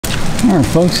Alright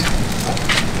folks,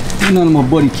 I'm out of my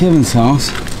buddy Kevin's house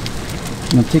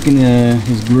and I'm taking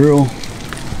his grill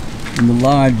in the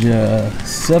Lodge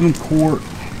 7-quart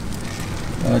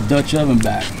Dutch oven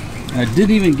back. I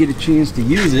didn't even get a chance to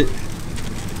use it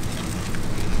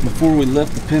before we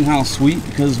left the penthouse suite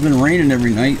because it's been raining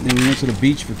every night and we went to the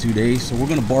beach for 2 days, so we're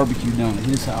going to barbecue down at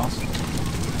his house.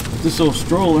 But this old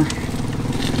stroller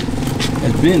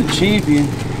has been a champion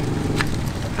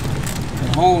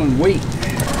at hauling weight.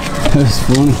 That's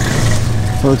funny.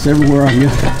 Folks, everywhere I go,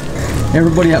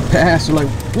 everybody I pass are like,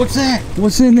 what's that?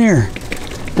 What's in there?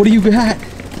 What do you got?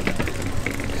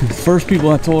 The first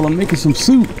people I told, I'm making some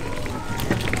soup.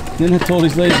 Then I told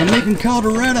these ladies, I'm making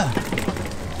calderetta.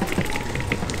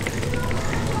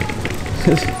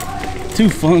 Too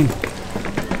fun.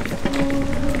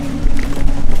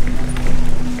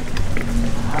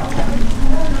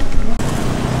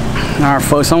 Alright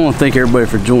folks, I want to thank everybody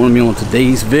for joining me on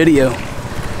today's video.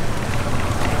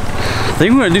 I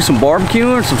think we're going to do some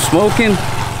barbecuing or some smoking.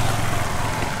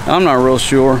 I'm not real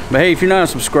sure. But hey, if you're not a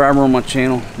subscriber on my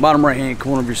channel, bottom right hand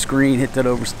corner of your screen, hit that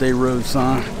overstay road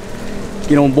sign.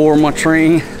 Get on board my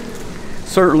train.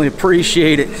 Certainly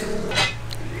appreciate it.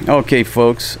 Okay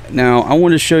folks, now I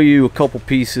want to show you a couple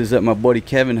pieces that my buddy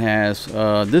Kevin has.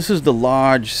 This is the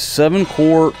Lodge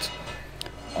 7-quart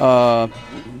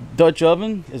Dutch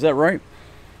oven. Is that right?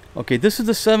 Okay, this is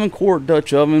the 7-quart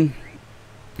Dutch oven.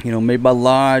 You know, made by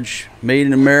Lodge, made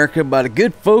in America by the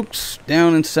good folks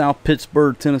down in South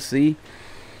Pittsburgh, Tennessee.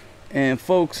 And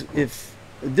folks, if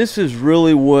this is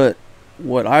really what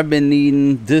I've been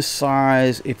needing, this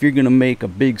size, if you're gonna make a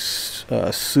big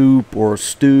soup or a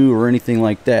stew or anything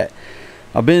like that.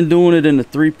 I've been doing it in the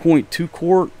 3.2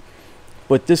 quart,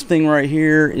 but this thing right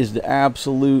here is the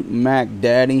absolute Mac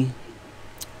Daddy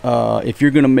if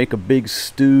you're gonna make a big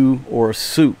stew or a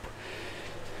soup.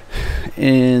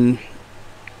 And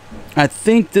I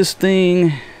think this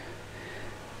thing,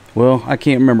 well, I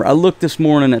can't remember. I looked this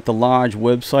morning at the Lodge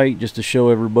website just to show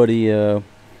everybody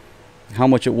how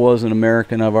much it was in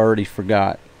America, and I've already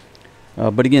forgot.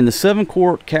 But again, the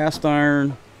 7-quart cast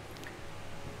iron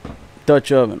Dutch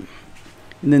oven.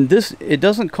 And then this, it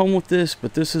doesn't come with this,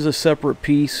 but this is a separate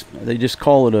piece. They just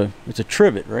call it it's a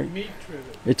trivet, right? Meat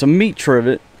trivet. It's a meat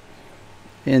trivet.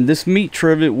 And this meat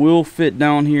trivet will fit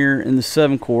down here in the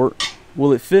 7-quart.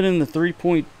 Will it fit in the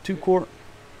 3.2 quart?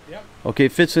 Yep. Okay,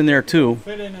 it fits in there too. It'll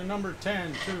fit in a number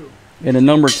 10 too. And a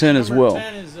number 10 as well.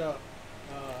 Number 10 is a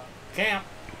camp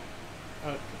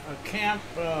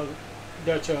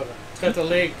Dutch oven. It's got the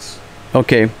legs.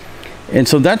 Okay, and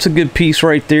so that's a good piece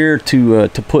right there to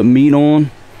put meat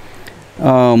on.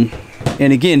 And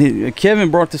again,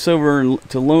 Kevin brought this over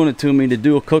to loan it to me to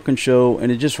do a cooking show, and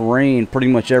it just rained pretty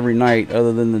much every night,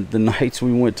 other than the nights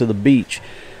we went to the beach.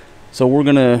 So we're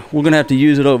gonna have to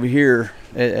use it over here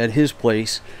at his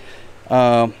place.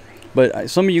 But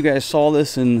some of you guys saw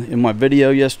this in my video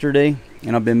yesterday,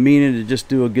 and I've been meaning to just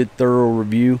do a good thorough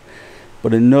review.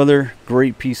 But another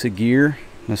great piece of gear.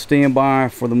 Now stand by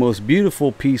for the most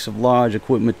beautiful piece of Lodge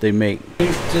equipment they make.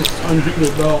 Just under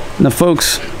the belt. Now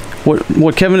folks,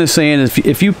 what Kevin is saying is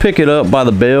if you pick it up by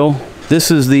the bell, this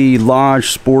is the Lodge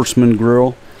Sportsman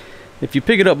grill. If you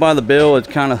pick it up by the bell, it's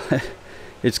kind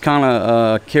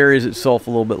of carries itself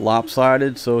a little bit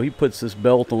lopsided, so he puts this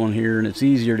belt on here, and it's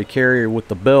easier to carry with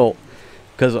the belt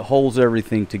because it holds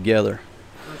everything together.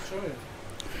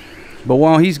 But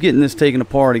while he's getting this taken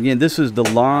apart, again, this is the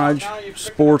Lodge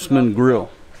Sportsman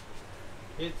grill.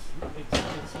 It's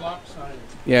lopsided.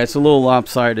 Yeah, it's a little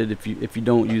lopsided if you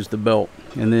don't use the belt.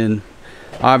 And then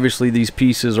obviously these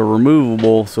pieces are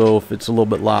removable, so if it's a little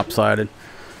bit lopsided.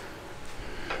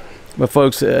 But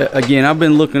folks, again, I've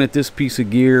been looking at this piece of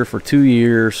gear for 2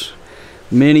 years.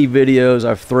 Many videos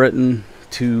I've threatened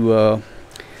to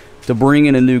bring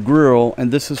in a new grill,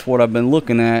 and this is what I've been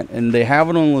looking at. And they have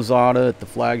it on Lazada at the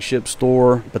flagship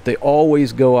store, but they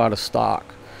always go out of stock.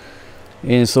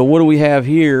 And so what do we have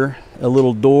here? A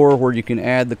little door where you can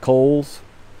add the coals,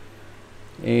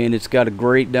 and it's got a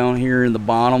grate down here in the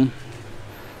bottom.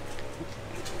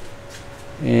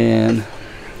 And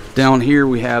down here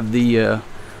we have the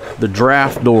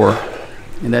draft door,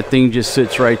 and that thing just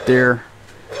sits right there.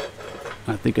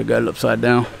 I think I got it upside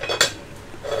down.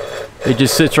 It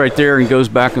just sits right there and goes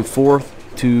back and forth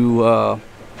to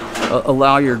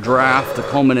allow your draft to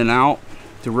come in and out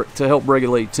to help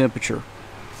regulate temperature.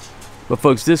 But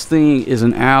folks, this thing is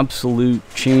an absolute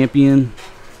champion.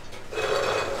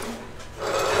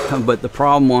 But the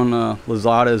problem on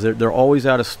Lazada is they're always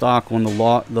out of stock on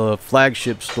the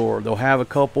flagship store. They'll have a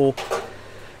couple,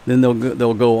 Then they'll go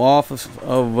they'll go out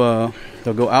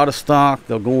of stock.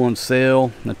 They'll go on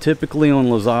sale. Now, typically on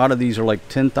Lazada, these are like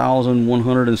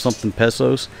 10,100 and something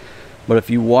pesos. But if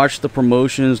you watch the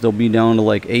promotions, they'll be down to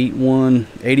like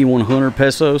 8,100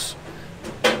 pesos.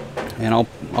 And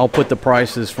I'll put the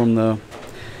prices from the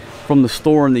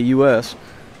store in the U.S.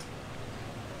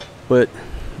 But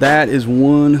that is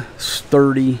one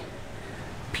sturdy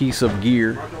piece of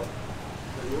gear.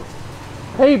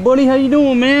 Hey buddy, how you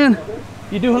doing, man?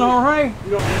 You doing all right?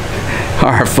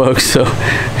 All right, folks. So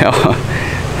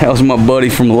how's my buddy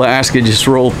from Alaska just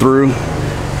rolled through?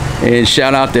 And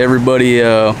shout out to everybody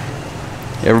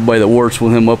that works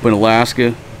with him up in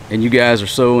Alaska. And you guys are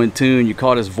so in tune. You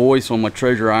caught his voice on my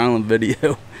Treasure Island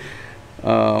video.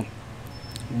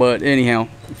 But anyhow,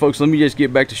 folks, let me just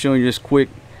get back to showing you this quick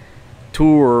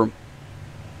tour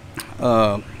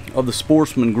of the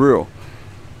Sportsman grill.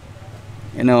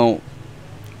 You know,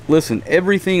 listen,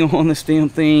 everything on this damn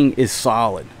thing is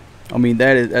solid. I mean,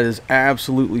 that is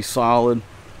absolutely solid.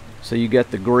 So you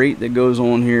got the grate that goes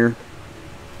on here.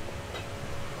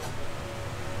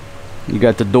 You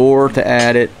got the door to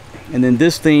add it. And then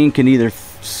this thing can either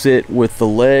sit with the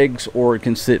legs or it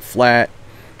can sit flat.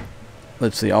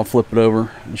 Let's see, I'll flip it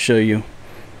over and show you.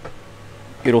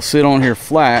 It'll sit on here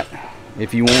flat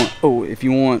if you want. Oh, if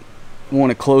you want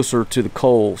it closer to the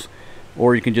coals,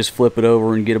 or you can just flip it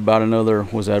over and get about another,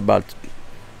 was that about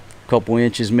a couple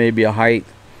inches maybe a height.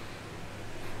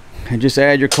 And just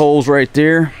add your coals right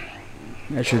there.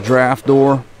 That's your draft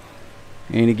door.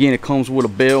 And again, it comes with a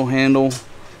bell handle.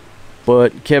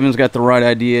 But Kevin's got the right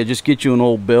idea. Just get you an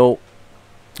old belt,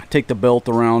 take the belt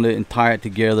around it and tie it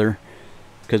together,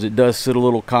 because it does sit a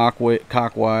little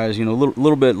cockwise, you know, a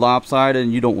little bit lopsided,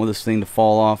 and you don't want this thing to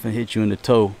fall off and hit you in the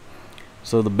toe.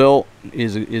 So the belt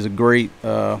is a great,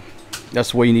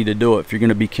 that's the way you need to do it if you're going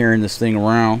to be carrying this thing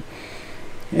around.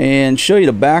 And show you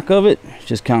the back of it. It's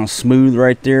just kind of smooth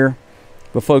right there.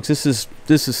 But folks, this is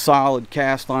solid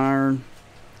cast iron.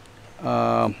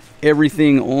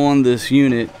 Everything on this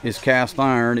unit is cast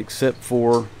iron except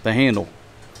for the handle.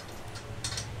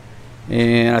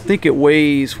 And I think it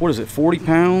weighs, what is it, 40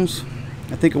 pounds?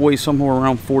 I think it weighs somewhere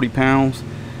around 40 pounds.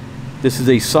 This is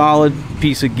a solid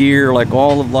piece of gear, like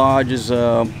all of Lodge's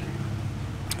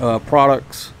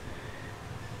products.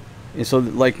 And so,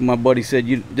 like my buddy said,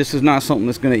 this is not something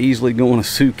that's going to easily go in a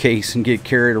suitcase and get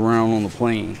carried around on the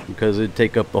plane, because it'd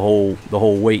take up the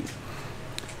whole weight.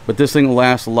 But this thing will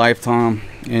last a lifetime,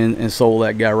 and so will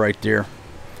that guy right there.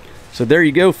 So there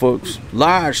you go, folks.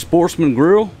 Lodge Sportsman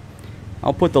Grill.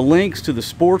 I'll put the links to the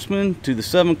Sportsman, to the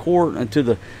 7-quart, and to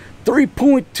the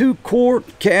 3.2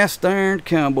 quart cast iron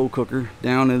combo cooker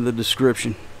down in the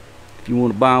description. If you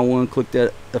want to buy one, click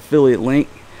that affiliate link.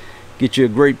 Get you a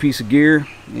great piece of gear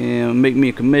and make me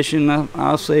a commission.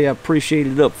 I'll say I appreciate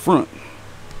it up front.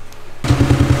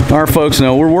 All right, folks.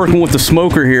 Now we're working with the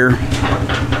smoker here.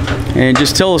 And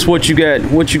just tell us what you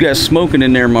got smoking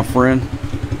in there, my friend. I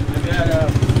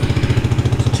got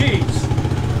cheese.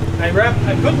 I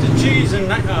put the cheese in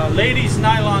ladies'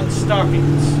 nylon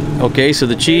stockings. Okay, so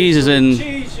the cheese is in. The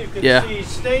cheese, you can see,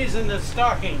 stays in the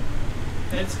stocking.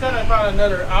 And it's got about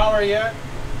another hour yet.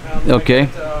 Okay.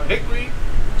 Got, hickory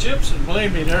chips, and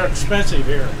believe me, they're expensive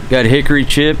here. Got hickory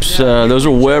chips. Yeah, those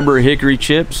are Weber hickory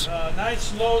chips.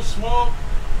 Nice low smoke.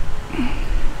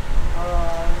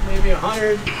 Maybe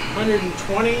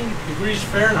 120 degrees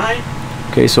Fahrenheit.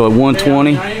 Okay, so at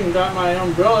 120. I even got my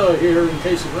umbrella here in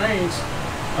case it rains.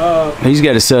 He's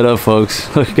got it set up, folks.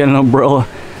 Look, got an umbrella.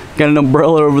 Got an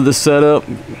umbrella over the setup.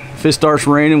 If it starts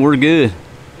raining, we're good.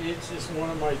 It's just one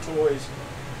of my toys.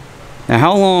 Now,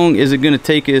 how long is it going to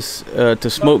take us to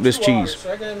smoke this cheese?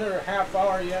 So I got another half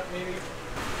hour yet, maybe.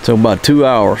 So about 2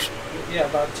 hours. Yeah,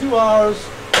 about 2 hours.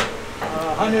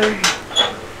 100.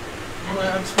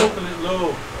 I'm smoking it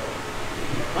low.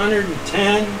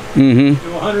 110 to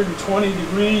 120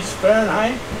 degrees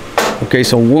Fahrenheit. Okay,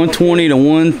 so 120 to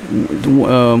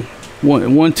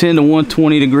 110 to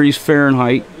 120 degrees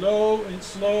Fahrenheit. Low and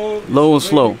slow. Low and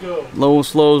slow. Low and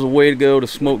slow is the way to go to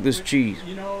smoke this cheese.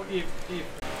 You know,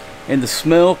 and the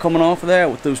smell coming off of that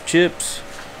with those chips,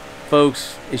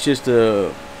 folks, it's just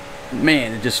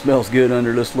man, it just smells good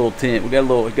under this little tent. We got a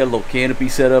little canopy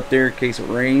set up there in case it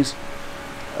rains.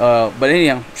 But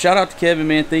anyhow, shout out to Kevin,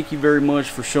 man. Thank you very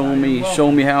much for showing me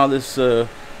how this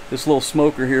this little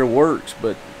smoker here works.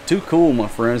 But too cool, my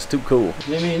friends, too cool.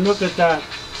 I mean, look at that.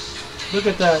 Look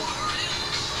at that.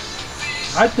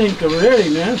 I think they're ready,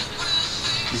 man.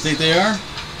 You think they are?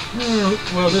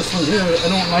 Well, this one here, I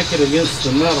don't like it against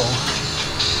the metal.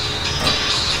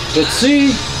 But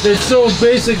see, they're so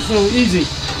basic, so easy.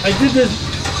 I did this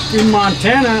in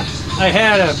Montana. I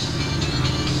had a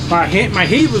My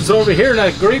heat was over here, and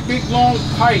that great big long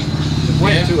pipe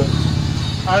went to it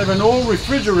out of an old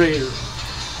refrigerator.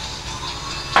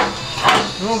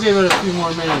 We'll give it a few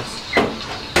more minutes.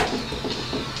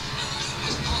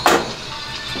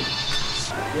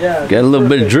 Yeah, got a little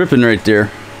bit of dripping right there.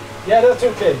 Yeah, that's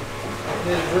okay.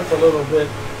 It drip a little bit.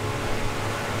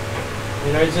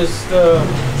 And I just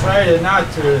try to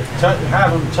not to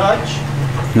have them touch.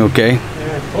 Okay.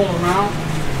 And pull them out.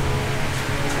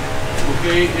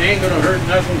 Okay, it ain't gonna hurt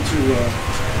nothing to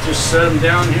just set them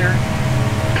down here.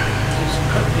 Just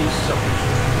cut these suckers.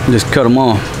 Just cut them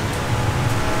off.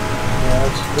 Yeah,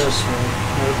 that's the best way.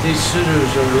 These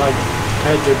scissors are like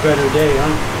had their better day,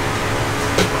 huh?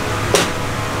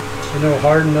 You know,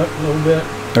 harden up a little bit.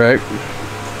 Right.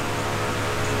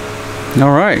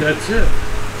 All right. That's it.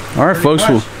 All right, folks.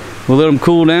 We'll let them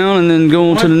cool down and then go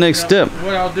on to the next step.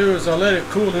 What I'll do is I'll let it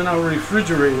cool, then I'll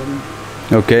refrigerate them.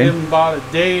 Okay. Give them about a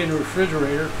day in the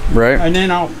refrigerator. Right. And then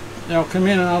I'll come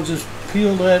in and I'll just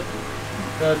peel that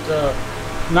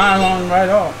nylon right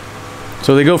off.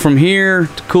 So they go from here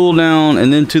to cool down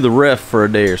and then to the ref for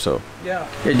a day or so. Yeah.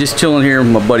 Yeah, just chilling here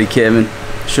with my buddy Kevin,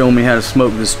 showing me how to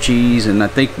smoke this cheese, and I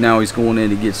think now he's going in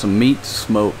to get some meat to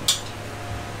smoke.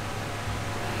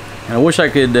 And I wish I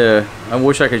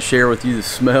could share with you the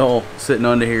smell sitting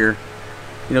under here.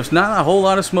 You know, it's not a whole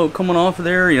lot of smoke coming off of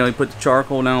there. You know, he put the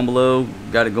charcoal down below,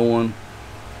 got it going.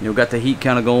 You know, got the heat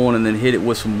kind of going, and then hit it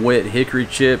with some wet hickory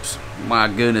chips. My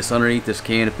goodness, underneath this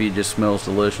canopy, it just smells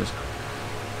delicious.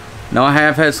 Now, I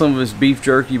have had some of his beef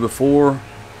jerky before.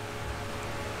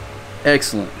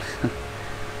 Excellent.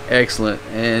 Excellent.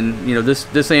 And, you know,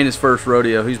 this ain't his first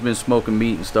rodeo. He's been smoking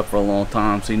meat and stuff for a long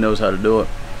time, so he knows how to do it.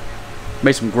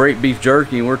 Made some great beef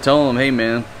jerky, and we're telling him, hey,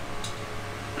 man,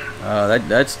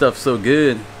 that stuff's so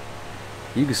good.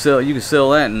 You can sell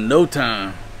that in no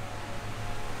time.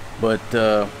 But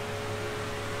and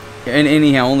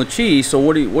anyhow, on the cheese, so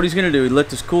what he's gonna do, he let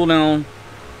this cool down,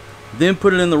 then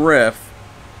put it in the ref,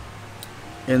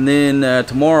 and then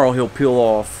tomorrow he'll peel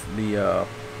off the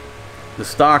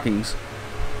stockings,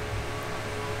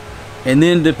 and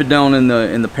then dip it down in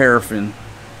the paraffin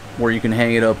where you can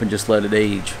hang it up and just let it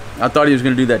age. I thought he was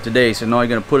gonna do that today, so now he's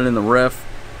gonna put it in the ref,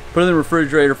 put it in the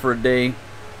refrigerator for a day,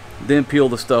 then peel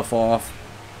the stuff off,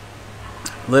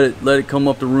 let it come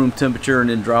up to room temperature, and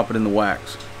then drop it in the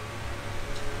wax.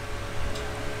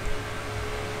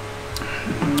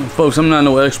 Folks, I'm not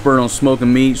no expert on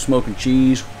smoking meat, smoking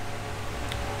cheese.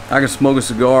 I can smoke a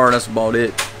cigar, that's about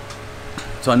it.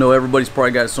 So I know everybody's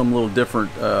probably got some little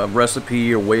different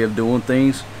recipe or way of doing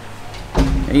things.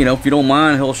 And, you know, if you don't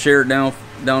mind, he'll share it down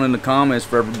in the comments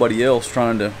for everybody else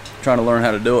trying to learn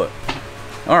how to do it.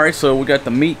 All right, so we got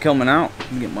the meat coming out.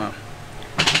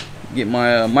 Get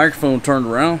my microphone turned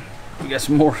around. We got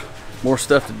some more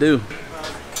stuff to do.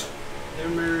 They're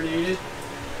marinated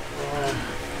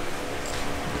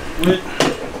with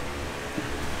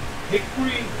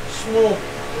hickory smoke,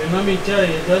 and let me tell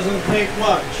you, it doesn't take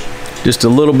much. Just a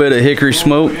little bit of hickory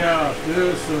smoke. Yeah,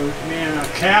 this man, a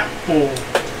cap full.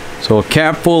 So a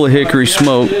cap full of hickory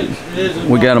smoke.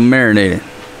 We got them marinated.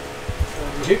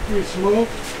 Hickory smoke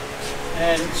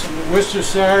and some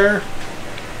Worcestershire.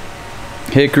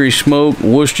 Hickory smoke,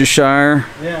 Worcestershire.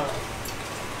 Yeah.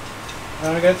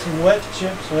 And I got some wet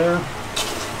chips there.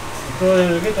 Go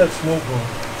ahead and get that smoke on.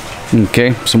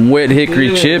 Okay, some wet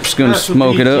hickory chips. Gonna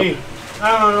smoke it up.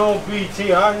 I don't know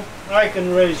BT. I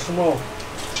can raise smoke.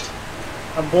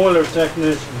 A boiler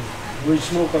technician. We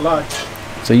smoke a lot.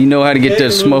 So you know how to get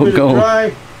that smoke going.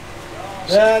 Dry.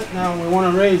 That now we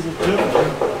want to raise the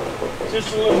temperature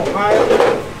just a little higher.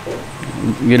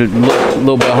 Get a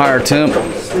little bit higher temp.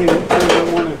 Let's see what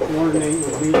I want to coordinate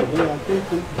with me today. I think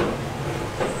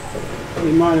that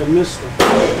we might have missed it.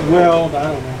 Well,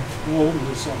 I don't know. We'll open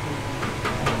this up.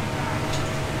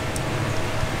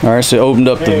 All right, so opened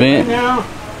up the vent. Right now,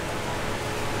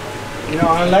 you know,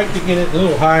 I like to get it a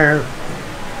little higher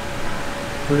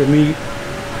for the meat.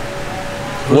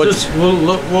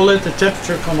 We'll let the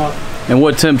temperature come up. And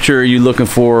what temperature are you looking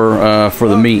for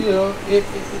the meat? You know,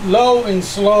 low and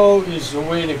slow is the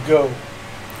way to go.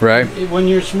 Right. When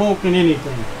you're smoking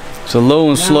anything. So low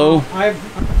and slow.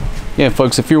 Yeah,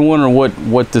 folks, if you're wondering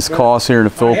what this costs here in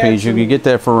the Philippines, you can get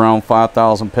that for around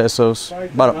 5,000 pesos,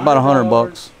 about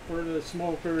 $100. For the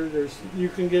smoker, you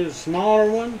can get a smaller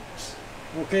one.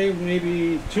 Okay,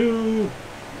 maybe 2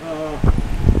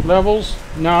 levels.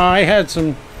 Now I had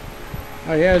some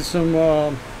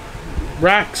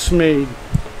racks made.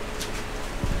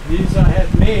 These I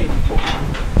had made.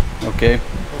 Okay.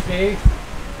 Okay.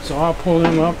 So I'll pull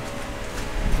them up.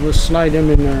 We'll slide them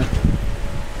in there.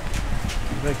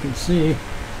 If I can see.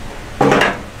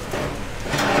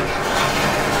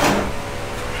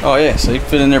 Oh yeah, so you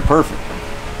fit in there perfect.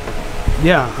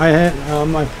 Yeah, I had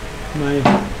my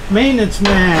maintenance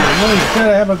man. Always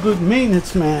gotta have a good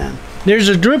maintenance man. There's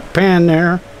a drip pan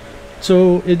there,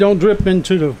 so it don't drip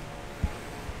into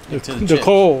the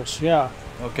coals. Yeah.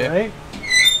 Okay. Right?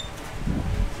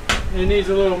 It needs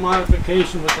a little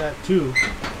modification with that too.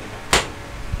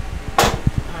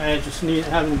 I just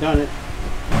haven't done it.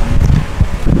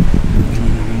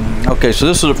 Okay, so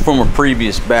this is from a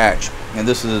previous batch, and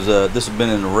this has been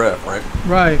in the ref, right?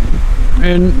 Right,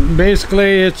 and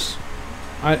basically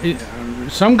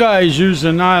some guys use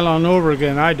the nylon over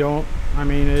again. I don't. I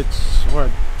mean, it's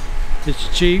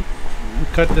cheap. You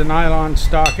cut the nylon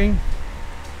stocking,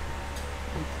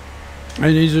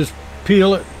 and you just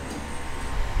peel it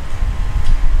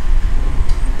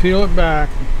back.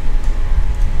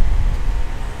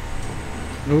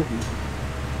 Oop.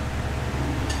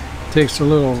 Takes a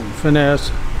little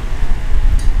finesse.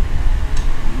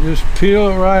 Just peel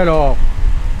it right off.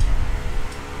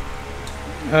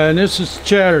 And this is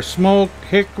cheddar, smoked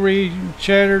hickory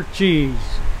cheddar cheese.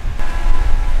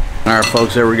 Alright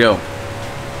folks, there we go.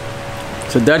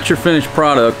 So that's your finished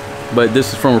product, but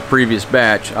this is from a previous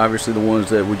batch. Obviously the ones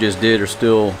that we just did are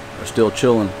still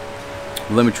chilling.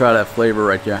 Let me try that flavor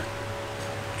right there.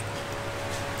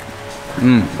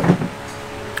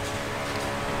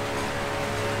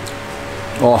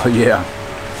 Oh yeah.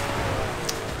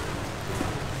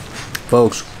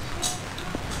 Folks.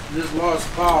 Just lost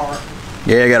power.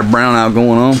 Yeah, I got a brownout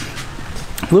going on.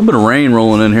 A little bit of rain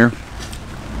rolling in here.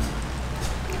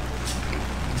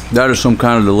 That is some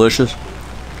kind of delicious.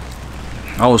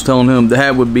 I was telling him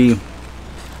that would be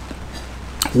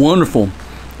wonderful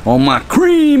on my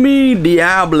creamy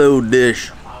Diablo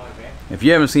dish. If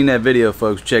you haven't seen that video,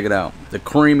 folks, check it out. The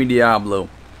creamy Diablo.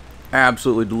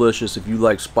 Absolutely delicious if you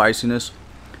like spiciness.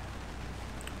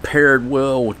 Paired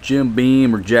well with Jim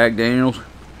Beam or Jack Daniels.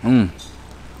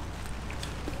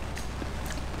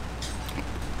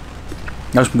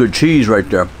 That's some good cheese right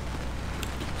there.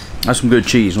 That's some good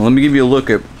cheese. Now let me give you a look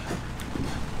at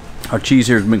our cheese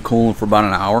here has been cooling for about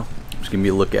an hour. Just give me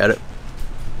a look at it.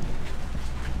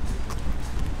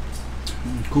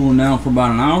 Cooling down for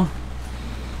about an hour.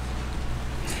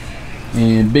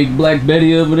 And Big Black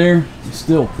Betty over there is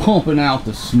still pumping out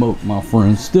the smoke, my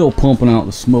friends. Still pumping out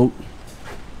the smoke.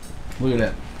 Look at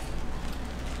that.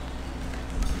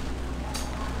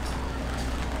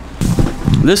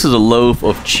 This is a loaf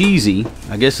of cheesy.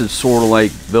 I guess it's sort of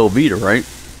like Velveeta, right?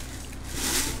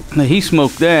 Now he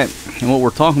smoked that, and what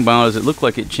we're talking about is it looked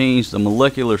like it changed the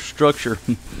molecular structure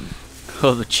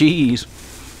of the cheese,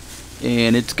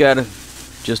 and it's got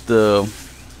just a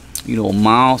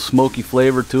mild smoky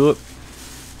flavor to it.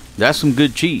 That's some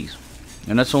good cheese,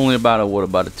 and that's only about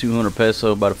a 200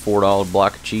 peso, about a $4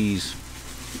 block of cheese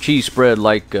spread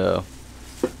like Velveeta.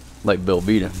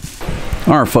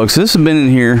 All right, folks, this has been in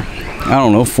here, I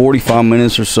don't know, 45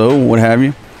 minutes or so, what have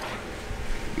you.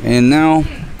 And now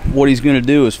what he's going to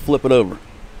do is flip it over.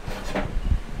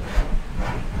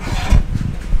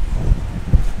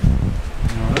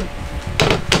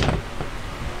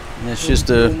 And that's just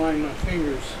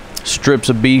strips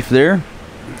of beef there,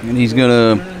 and he's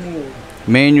going to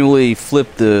manually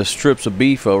flip the strips of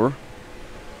beef over.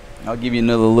 I'll give you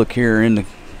another look here in the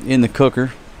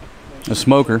cooker, the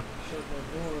smoker.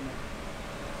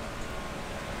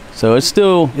 So it's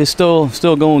still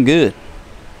going good.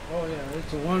 Oh yeah,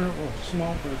 it's a wonderful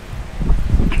smoker.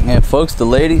 And folks, the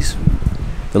ladies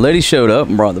showed up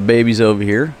and brought the babies over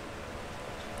here.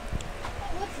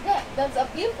 What's that? That's a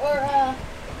beef or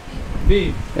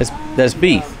beef? That's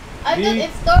beef. I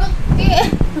thought it's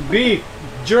turkey. Beef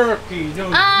jerky. No,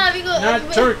 because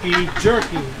not turkey,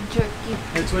 jerky. Jerky.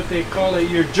 That's what they call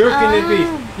it. You're jerking the beef.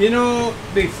 You know,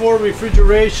 before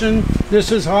refrigeration,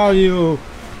 this is how you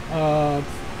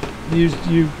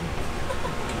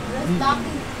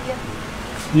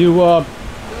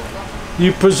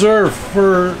you preserve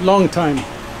for a long time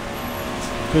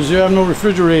because you have no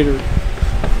refrigerator.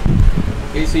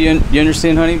 Okay, so you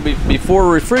understand, honey? Before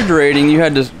refrigerating,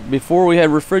 before we had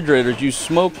refrigerators, you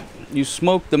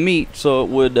smoked the meat so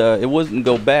it wouldn't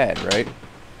go bad, right?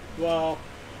 Well,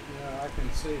 yeah, I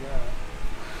can say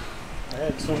that. I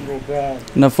had some go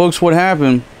bad. Now, folks, what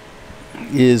happened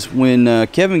is when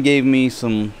Kevin gave me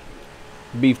some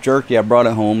beef jerky, I brought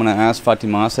it home and I asked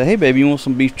Fatima, I said, hey baby, you want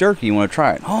some beef jerky? You want to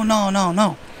try it? Oh,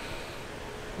 no.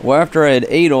 Well, after I had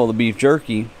ate all the beef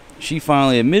jerky, she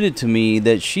finally admitted to me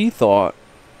that she thought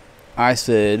I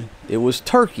said it was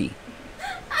turkey.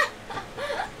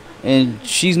 And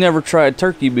she's never tried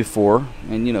turkey before,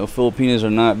 and you know, Filipinos are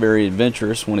not very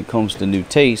adventurous when it comes to new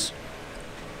tastes.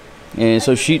 And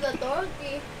so she,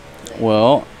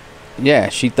 well, yeah,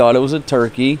 she thought it was a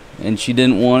turkey and she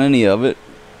didn't want any of it.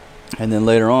 And then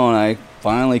later on, I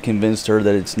finally convinced her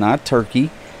that it's not turkey,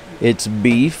 it's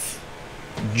beef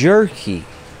jerky.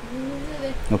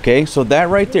 Okay, so that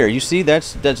right there, you see,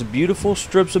 that's beautiful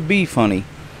strips of beef, honey.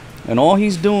 And all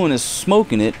he's doing is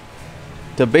smoking it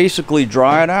to basically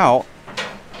dry it out.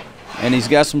 And he's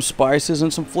got some spices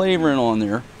and some flavoring on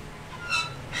there.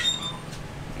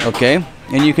 Okay,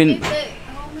 and you can.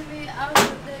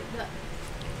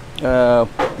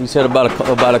 He said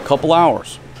about a couple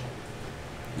hours.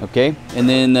 Okay, and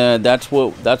then that's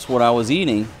what I was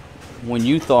eating when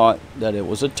you thought that it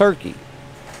was a turkey.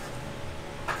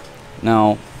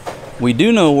 Now, we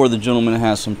do know where the gentleman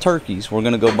has some turkeys. We're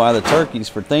gonna go buy the turkeys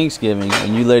for Thanksgiving,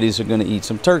 and you ladies are gonna eat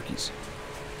some turkeys.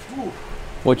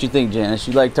 What you think, Janice?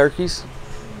 You like turkeys?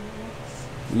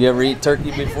 You ever eat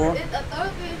turkey before?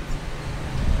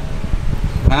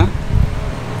 Huh?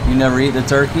 You never eat the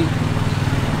turkey?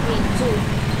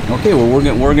 Okay, well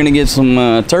we're gonna get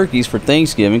some turkeys for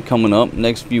Thanksgiving coming up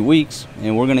next few weeks,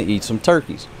 and we're gonna eat some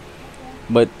turkeys.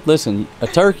 But listen, a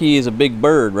turkey is a big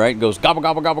bird, right? It goes gobble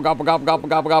gobble gobble gobble gobble gobble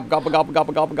gobble gobble gobble gobble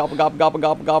gobble gobble gobble gobble gobble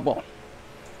gobble gobble.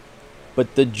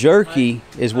 But the jerky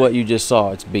is what you just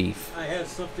saw. It's beef. I have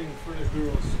something for the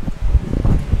girls.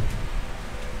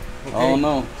 Okay. Oh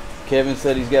no, Kevin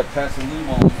said he's got Paso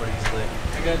Limon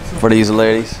for these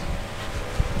ladies.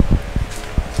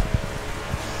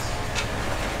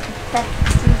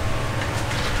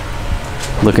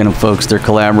 Look at them, folks. They're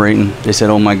collaborating. They said,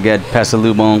 "Oh my God, Paso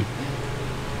Limon."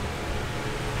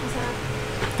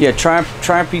 Yeah, try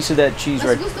a piece of that cheese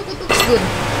right.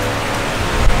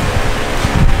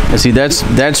 And see,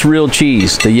 that's real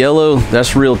cheese. The yellow,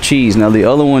 that's real cheese. Now the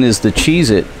other one is the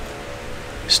Cheez-It.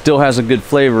 Still has a good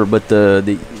flavor, but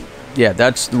yeah,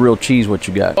 that's the real cheese. What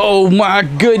you got? Oh my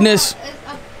goodness!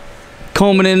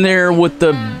 Coming in there with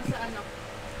the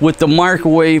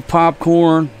microwave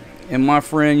popcorn. And my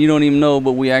friend, you don't even know,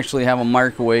 but we actually have a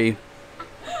microwave.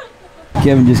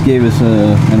 Kevin just gave us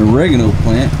an oregano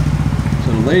plant.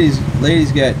 So the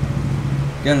ladies got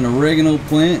an oregano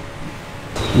plant.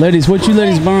 Ladies, what you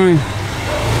ladies buying?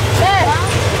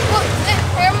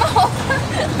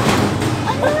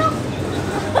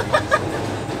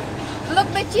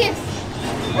 Look, the cheese.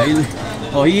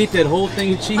 Oh, he ate that whole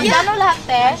thing of cheese? Magkano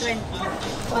lahat, te?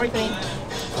 120.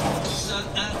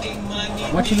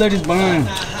 What you ladies buying?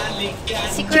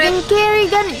 Chicken curry,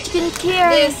 chicken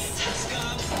curry.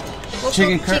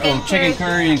 Chicken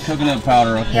curry and coconut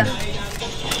powder. Okay. Yeah.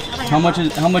 How much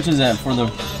is that for the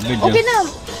video? Okay na.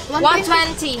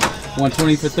 120.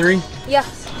 120 for 3? Yeah.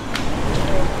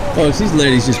 Oh, these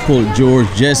ladies just pulled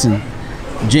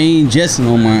Jane Jessen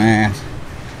on my ass.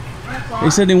 They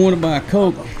said they want to buy a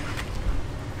Coke.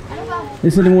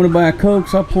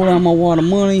 So I pulled out my water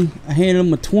money. I handed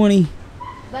them a 20.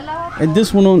 And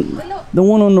this one the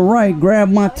one on the right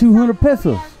grabbed my 200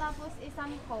 pesos.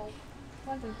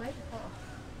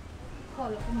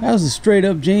 That was a straight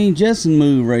up Jane Jessen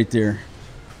move right there.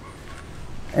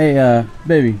 Hey,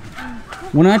 baby,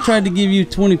 when I tried to give you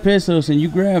 20 pesos and you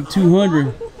grabbed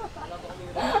 200,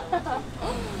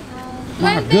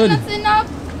 my goodness.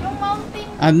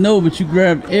 I know, but you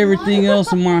grabbed everything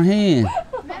else in my hand.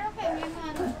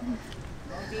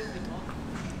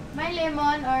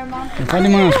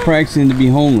 Fatima was practicing to be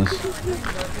homeless.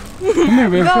 Come here,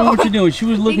 baby. Show me what you're doing. She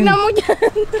was looking.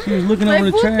 She was looking over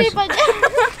the trash.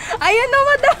 Ayun na,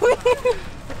 madami.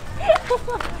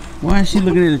 Why is she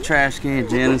looking at the trash can,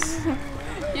 Janice?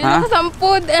 You know, some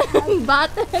food and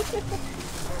butter.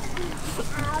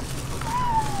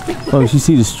 Oh, you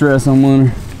see the stress I'm on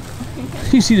her.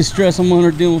 You see the stress I'm on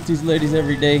her dealing with these ladies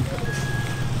every day.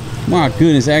 My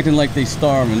goodness, acting like they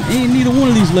starving. Ain't neither one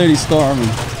of these ladies starving.